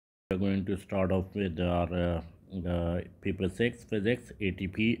going to start off with our paper 6 physics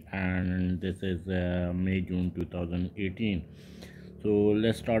ATP, and this is May June 2018. So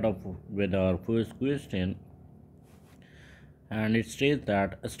let's start off with our first question, and it states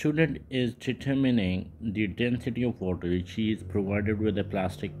that a student is determining the density of water. She is provided with a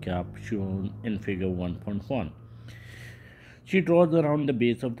plastic cup shown in figure 1.1. She draws around the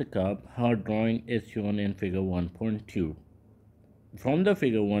base of the cup. Her drawing is shown in figure 1.2. From the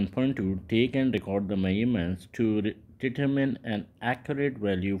figure 1.2, take and record the measurements to determine an accurate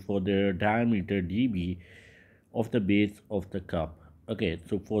value for the diameter dB of the base of the cup. Okay,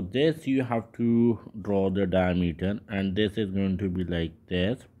 so for this you have to draw the diameter, and this is going to be like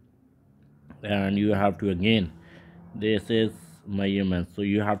this, and you have to, again, this is measurement, so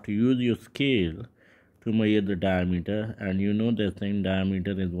you have to use your scale to measure the diameter, and you know the same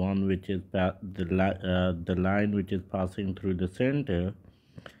diameter is one which is the line which is passing through the center.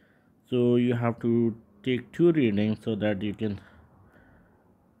 So you have to take two readings so that you can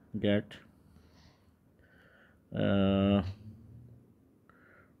get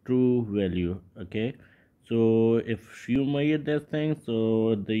true value. Okay, so if you measure this thing,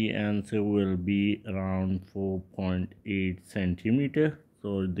 so the answer will be around 4.8 centimeter.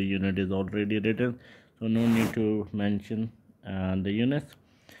 So the unit is already written, so no need to mention the units.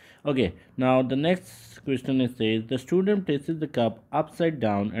 Okay, now the next question is says the student places the cup upside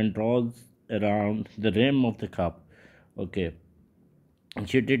down and draws around the rim of the cup. Okay,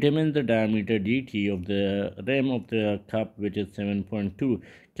 she determines the diameter dt of the rim of the cup, which is 7.2.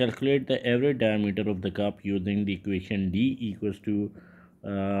 Calculate the average diameter of the cup using the equation d equals to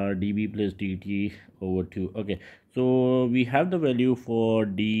dB plus dt over 2. Okay, so we have the value for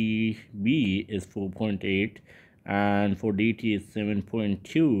dB is 4.8 and for dt is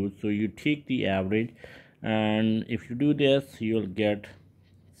 7.2. so you take the average, and if you do this you'll get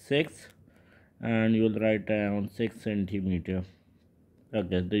 6, and you'll write down 6 centimeter.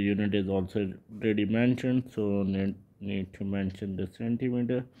 Okay, the unit is also already mentioned, so need to mention the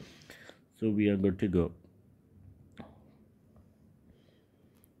centimeter, so we are good to go.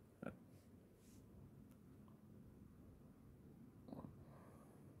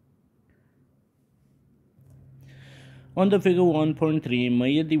 On the figure 1.3,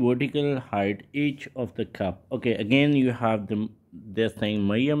 measure the vertical height each of the cup. Okay, again you have this thing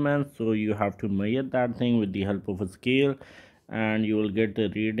measurement, so you have to measure that thing with the help of a scale, and you will get the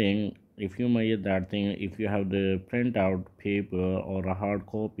reading. If you measure that thing, if you have the printout paper or a hard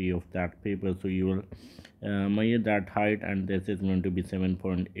copy of that paper, so you will measure that height, and this is going to be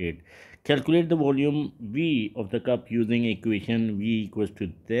 7.8. Calculate the volume V of the cup using equation V equals to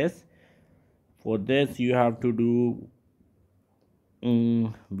this. For this you have to do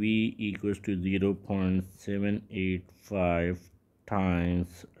V equals to 0.785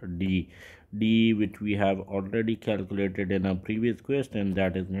 times d, which we have already calculated in a previous question,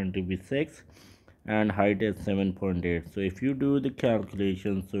 that is going to be 6, and height is 7.8. so if you do the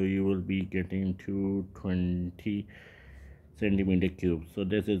calculation, so you will be getting 220 centimeter cube. So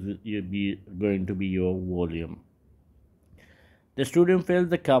this is going to be your volume. The student fills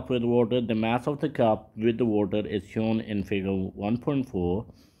the cup with water. The mass of the cup with the water is shown in figure 1.4,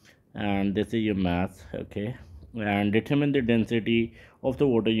 and this is your mass. Okay, and determine the density of the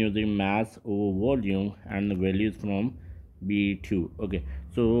water using mass over volume and the values from B2. Okay,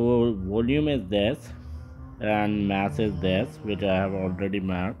 so volume is this and mass is this, which I have already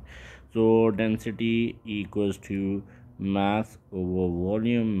marked. So density equals to mass over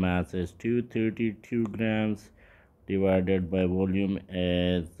volume. Mass is 232 grams divided by volume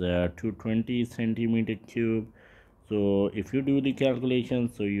is 220 centimeter cube. So if you do the calculation,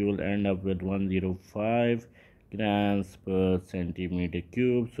 so you will end up with 105 grams per centimeter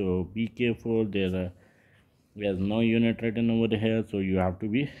cube. So be careful, there's no unit written over here, so you have to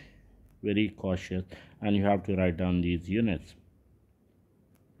be very cautious and you have to write down these units.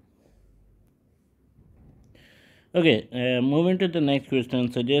 Okay, moving to the next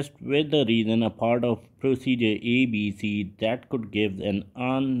question. Suggest with the reason a part of procedure ABC that could give an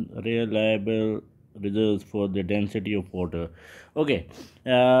unreliable results for the density of water. Okay,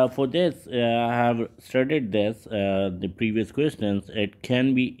 for this I have studied this the previous questions. It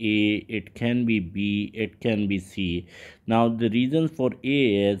can be A, it can be B, it can be C. Now the reasons for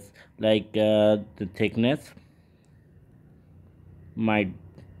A is like the thickness might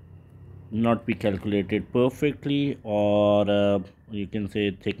not be calculated perfectly, or you can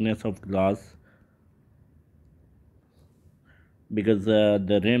say thickness of glass, because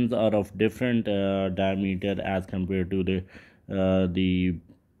the rims are of different diameter as compared to the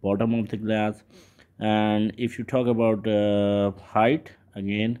bottom of the glass. And if you talk about height,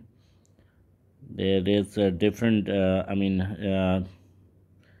 again There is a different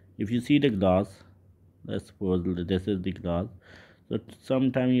if you see the glass, let's suppose this is the glass. So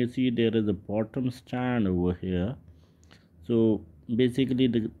sometimes you see there is a bottom stand over here. So basically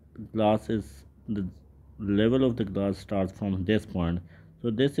the glass is the level of the glass starts from this point. So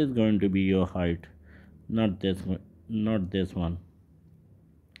this is going to be your height, not this one, not this one.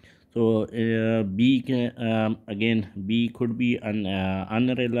 So again, B could be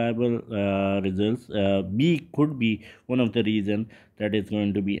unreliable results. B could be one of the reason that is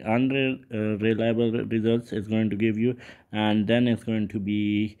going to be unreliable results is going to give you, and then it's going to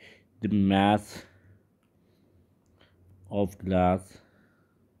be the mass of glass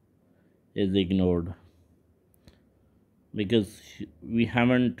is ignored, because we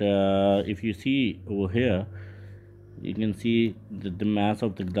haven't if you see over here, you can see that the mass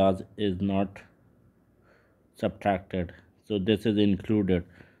of the glass is not subtracted, so this is included.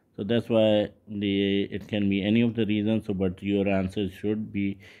 So that's why it can be any of the reasons. So but your answer should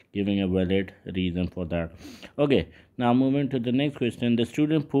be giving a valid reason for that. Okay, now moving to the next question. The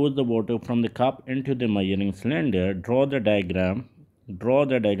student pours the water from the cup into the measuring cylinder. Draw the diagram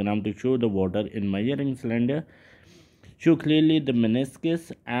to show the water in measuring cylinder. Show clearly the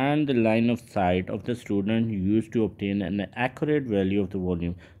meniscus and the line of sight of the student used to obtain an accurate value of the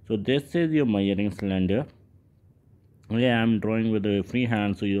volume. So this is your measuring cylinder. Yeah, I'm drawing with a free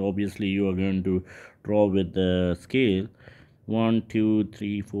hand, so obviously you are going to draw with the scale. 1 2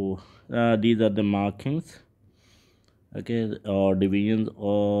 3 4, these are the markings, okay, or divisions,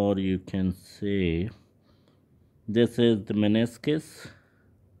 or you can say this is the meniscus,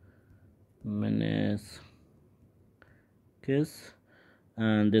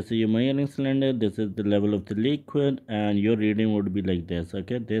 and this is your measuring cylinder. This is the level of the liquid, and your reading would be like this.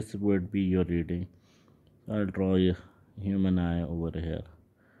 Okay, this would be your reading. I'll draw a human eye over here.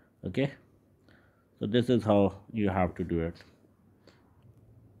 Okay, so this is how you have to do it.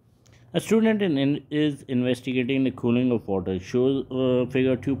 A student is investigating the cooling of water. Shows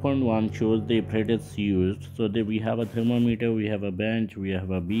figure 2.1 shows the apparatus used. So we have a thermometer, we have a bench, we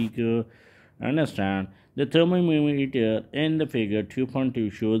have a beaker, and a stand. The thermometer in the figure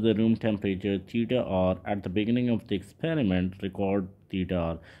 2.2 shows the room temperature theta r at the beginning of the experiment. Record theta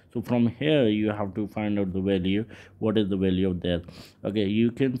r. So from here you have to find out the value. What is the value of this? Okay,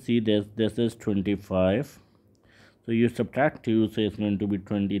 you can see this. This is 25. So you subtract 2, so it's going to be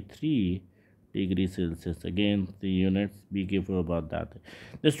 23 degrees Celsius. Again, the units, be careful about that.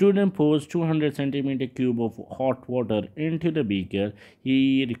 The student pours 200 centimeter cube of hot water into the beaker.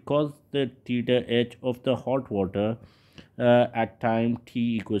 He records the theta h of the hot water at time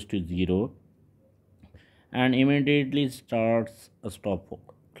t equals to 0, and immediately starts a stop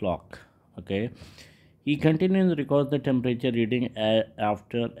clock. Okay, he continues records the temperature reading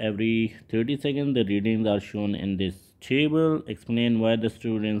after every 30 seconds. The readings are shown in this table. Explain why the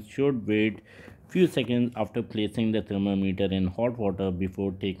students should wait few seconds after placing the thermometer in hot water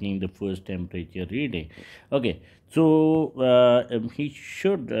before taking the first temperature reading. Okay, so he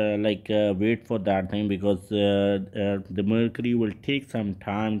should wait for that thing, because the mercury will take some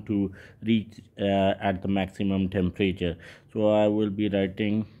time to reach at the maximum temperature. So I will be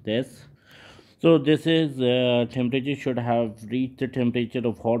writing this. So this is temperature should have reached the temperature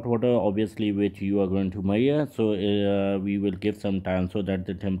of hot water, obviously, which you are going to measure. So we will give some time so that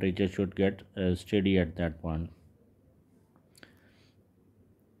the temperature should get steady at that point.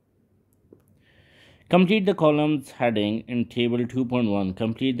 Complete the columns heading in table 2.1.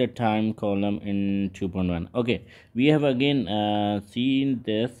 Complete the time column in 2.1. Okay, we have again seen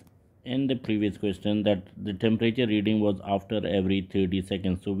this in the previous question, that the temperature reading was after every 30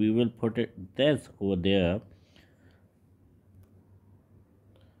 seconds. So we will put this over there.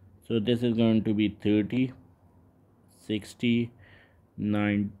 So this is going to be 30, 60,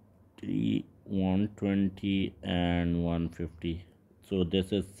 90, 120, and 150. So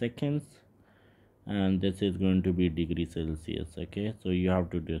this is seconds, and this is going to be degrees Celsius. Okay, so you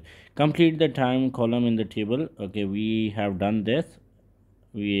have to do complete the time column in the table. Okay, we have done this.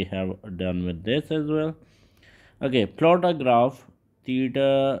 We have done with this as well. Okay, plot a graph.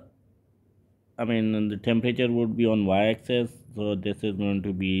 Theta, the temperature would be on y-axis, so this is going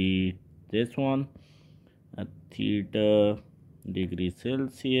to be this one, theta degrees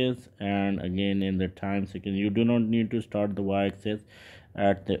Celsius, and again in the time second. You do not need to start the y-axis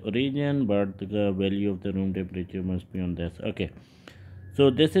at the origin, but the value of the room temperature must be on this. Okay, so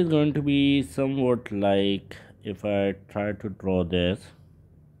this is going to be somewhat like, if I try to draw this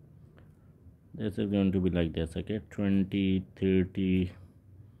is going to be like this. Okay, 20, 30,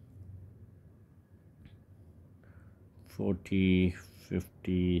 40,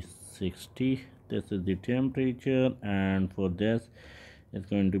 50, 60. this is the temperature, and for this it's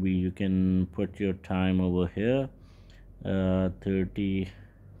going to be, you can put your time over here, 30,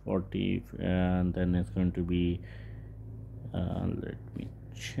 40, and then it's going to be, let me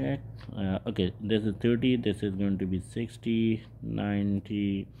check, okay, this is 30, this is going to be 60,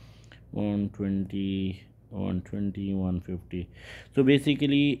 90, 120, 120, 150. So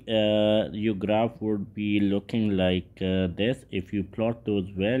basically your graph would be looking like this. If you plot those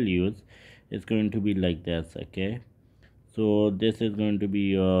values, it's going to be like this. Okay, so this is going to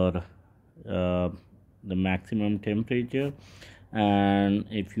be your the maximum temperature, and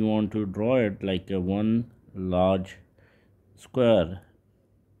if you want to draw it like a one large square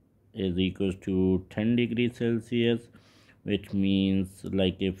is equals to 10 degrees Celsius, which means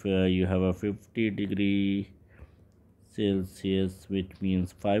like if you have a 50-degree Celsius, which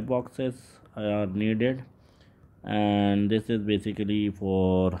means 5 boxes are needed. And this is basically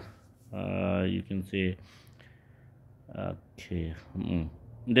for you can say, okay,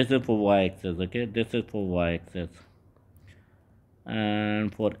 this is for y-axis. Okay, this is for y-axis,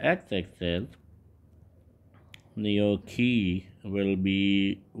 and for x-axis your key will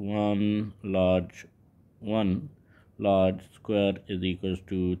be one large square is equals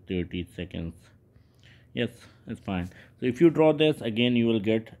to 30 seconds. Yes, it's fine. So if you draw this again, you will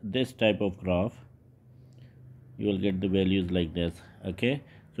get this type of graph. You will get the values like this. Okay,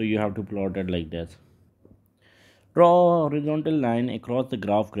 so you have to plot it like this. Draw a horizontal line across the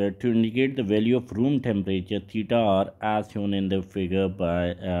graph grid to indicate the value of room temperature theta r as shown in the figure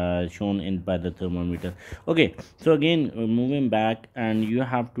by the thermometer. Okay, so again moving back, and you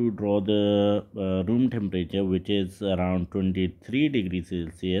have to draw the room temperature, which is around 23 degrees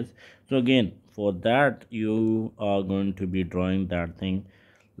Celsius. So again for that you are going to be drawing that thing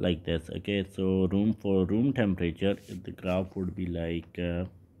like this. Okay, so room temperature, the graph would be like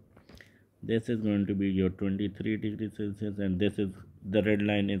this is going to be your 23 degrees Celsius, and this is the red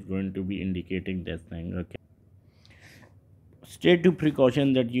line is going to be indicating this thing. Okay, state two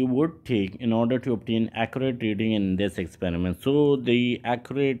precaution that you would take in order to obtain accurate reading in this experiment. So the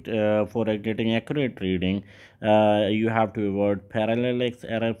accurate for getting accurate reading, you have to avoid parallax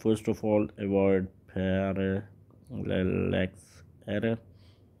error. First of all, avoid parallax error.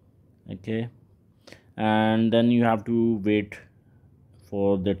 Okay, and then you have to wait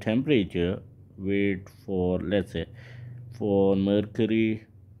for the temperature, wait for, let's say, for mercury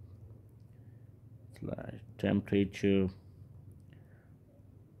slash temperature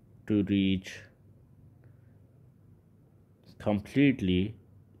to reach completely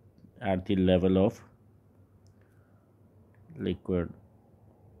at the level of liquid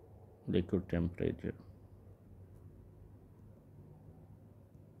temperature.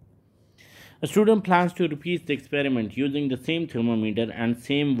 A student plans to repeat the experiment using the same thermometer and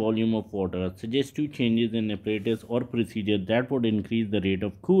same volume of water. Suggest two changes in apparatus or procedure that would increase the rate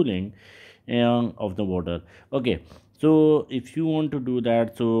of cooling of the water. Okay, so if you want to do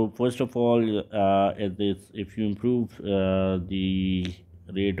that, so first of all, if you improve the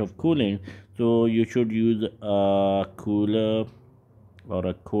rate of cooling, so you should use a cooler or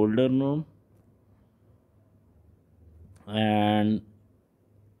a colder room, and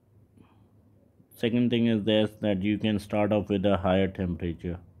second thing is this, that you can start off with a higher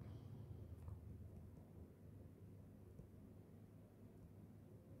temperature.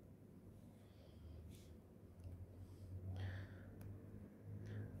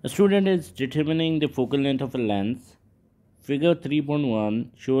 A student is determining the focal length of a lens. Figure 3.1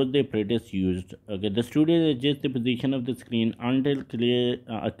 shows the apparatus used. Okay, the student adjusts the position of the screen until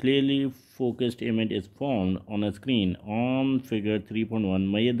a clearly focused image is formed on a screen. On figure 3.1,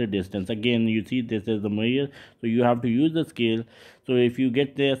 measure the distance. Again, you see this is the measure, so you have to use the scale. So if you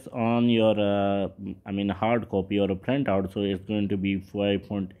get this on your hard copy or a printout, so it's going to be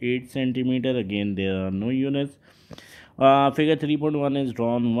 5.8 centimeter. Again, there are no units. Figure 3.1 is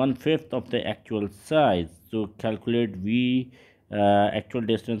drawn 1/5 of the actual size. So calculate V actual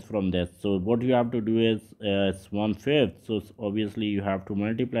distance from this. So what you have to do is it's 1/5. So obviously you have to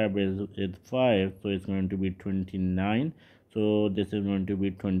multiply with 5. So it's going to be 29. So this is going to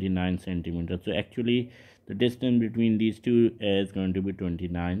be 29 centimeters. So actually the distance between these two is going to be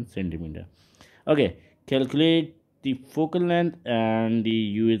 29 centimeter. Okay, calculate the focal length, and the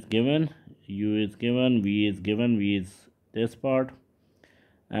U is given. U is given, V is given, V is this part,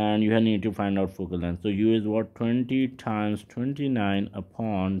 and you need to find out focal length. So U is what? 20 times 29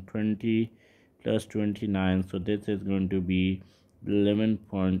 upon 20 plus 29. So this is going to be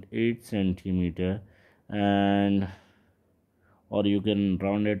 11.8 centimeter, and or you can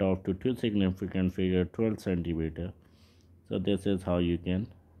round it off to two significant figure, 12 centimeter. So this is how you can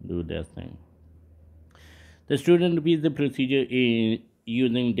do this thing. The student repeats the procedure in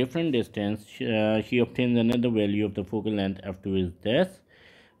using different distance. She obtains another value of the focal length f2 is this.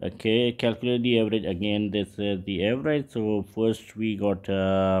 Okay, calculate the average. Again, this is the average. So first we got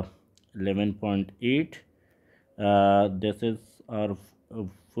 11.8. This is our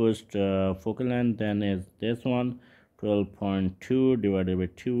first focal length. Then is this one 12.2 divided by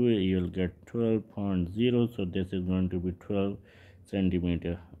 2, you'll get 12.0. So this is going to be 12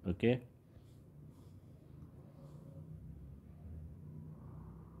 centimeter. Okay,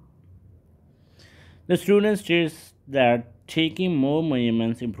 the student states that taking more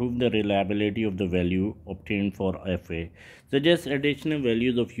measurements improve the reliability of the value obtained for FA. Suggest additional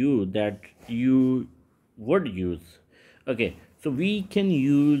values of U that you would use. Okay, so we can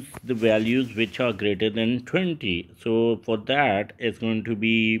use the values which are greater than 20. So for that, it's going to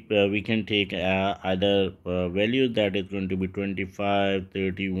be we can take either values that is going to be 25,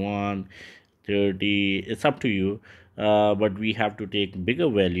 31, 30. It's up to you, but we have to take bigger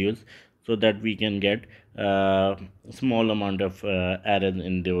values so that we can get small amount of errors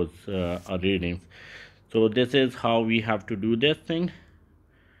in those readings. So this is how we have to do this thing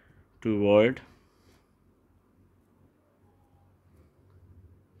to avoid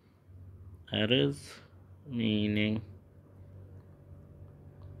errors, meaning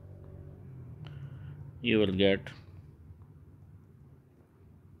you will get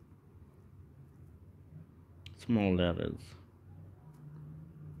small errors.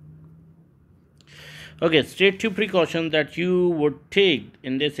 Okay, state two precautions that you would take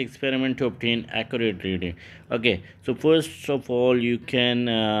in this experiment to obtain accurate reading. Okay, so first of all, you can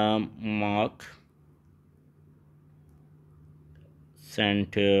mark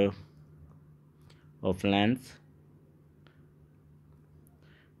center of lens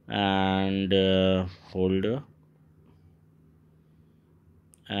and holder,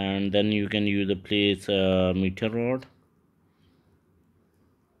 and then you can use a place meter rod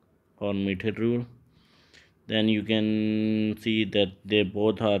or meter rule. Then you can see that they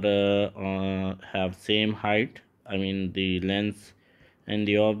both are have same height, I mean the lens and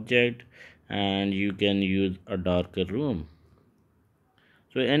the object, and you can use a darker room.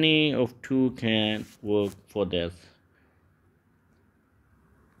 So any of two can work for this.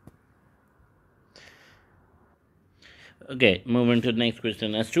 Okay, moving to the next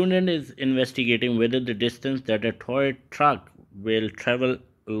question. A student is investigating whether the distance that a toy truck will travel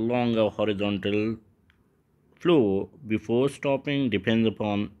along a horizontal flow before stopping depends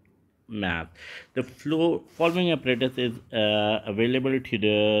upon math. The flow following apparatus is available to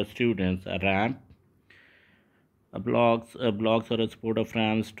the students: a ramp, blocks or a support of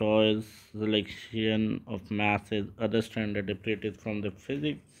ramps, toys, selection of masses, other standard apparatus from the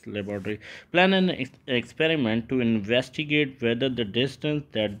physics laboratory. Plan an experiment to investigate whether the distance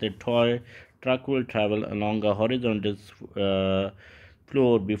that the toy truck will travel along a horizontal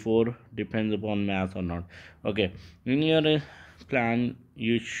floor before depends upon mass or not. Okay, in your plan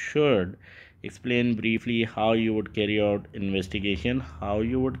you should explain briefly how you would carry out investigation. How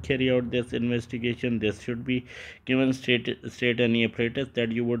you would carry out this investigation: this should be given state any apparatus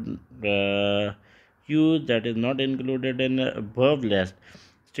that you would use that is not included in the above list.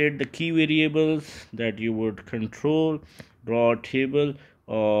 State the key variables that you would control. Draw a table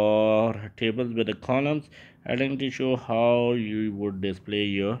or tables with the columns adding to show how you would display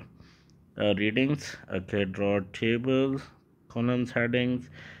your readings. Okay, draw tables, columns, headings,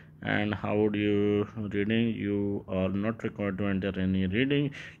 and how would you reading. You are not required to enter any reading.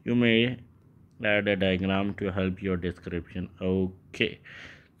 You may add a diagram to help your description. Okay,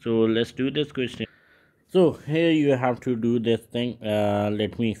 so let's do this question. So here you have to do this thing.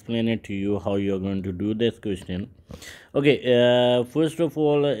 Let me explain it to you how you're going to do this question. Okay, first of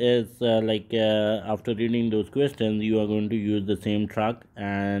all is after reading those questions, you are going to use the same truck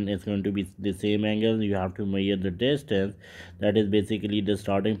and it's going to be the same angle. You have to measure the distance, that is basically the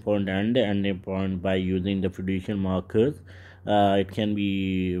starting point and the ending point, by using the fiducial markers. It can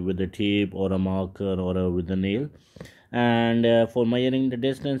be with a tape or a marker or with a nail. And for measuring the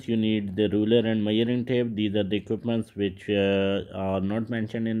distance, you need the ruler and measuring tape. These are the equipments which are not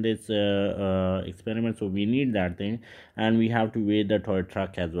mentioned in this experiment, so we need that thing. And we have to weigh the toy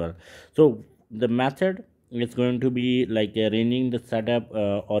truck as well. So the method is going to be like arranging the setup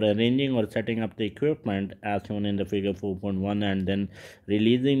or arranging or setting up the equipment as shown in the figure 4.1, and then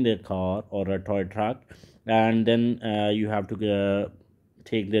releasing the car or a toy truck. And then you have to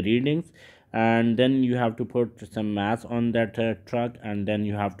take the readings, and then you have to put some mass on that truck, and then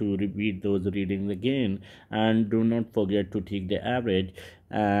you have to repeat those readings again. And do not forget to take the average.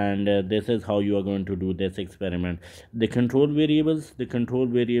 and this is how you are going to do this experiment. The control variables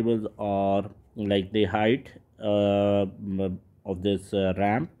are like the height of this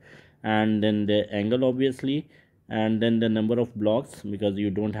ramp, and then the angle obviously, and then the number of blocks, because you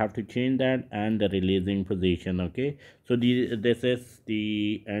don't have to change that, and the releasing position. Okay, so this is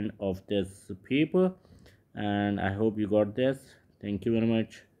the end of this paper, and I hope you got this. Thank you very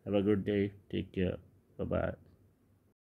much. Have a good day. Take care. Bye bye.